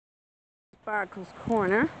Sparkles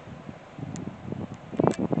Corner.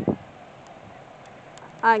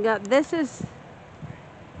 This is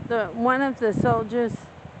one of the soldiers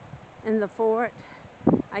in the fort.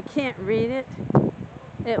 I can't read it.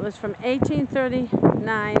 It was from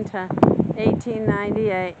 1839 to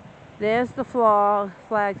 1898. There's the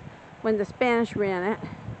flag when the Spanish ran it.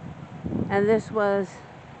 And this was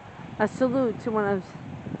a salute to one of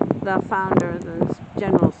the founders, the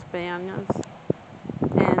General Spaniards.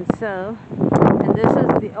 And this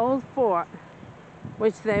is the old fort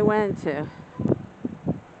which they went to.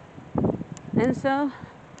 And so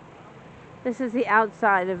this is the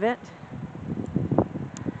outside of it.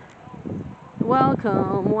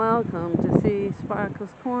 Welcome, welcome to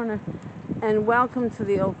seasparkles Corner, and welcome to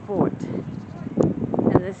the old fort.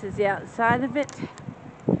 And this is the outside of it.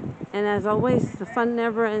 And as always, the fun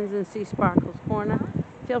never ends in seasparkles Corner.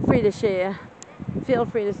 Feel free to share. Feel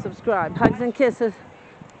free to subscribe. Hugs and kisses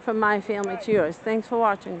from my family to yours. Thanks for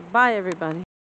watching. Bye, everybody.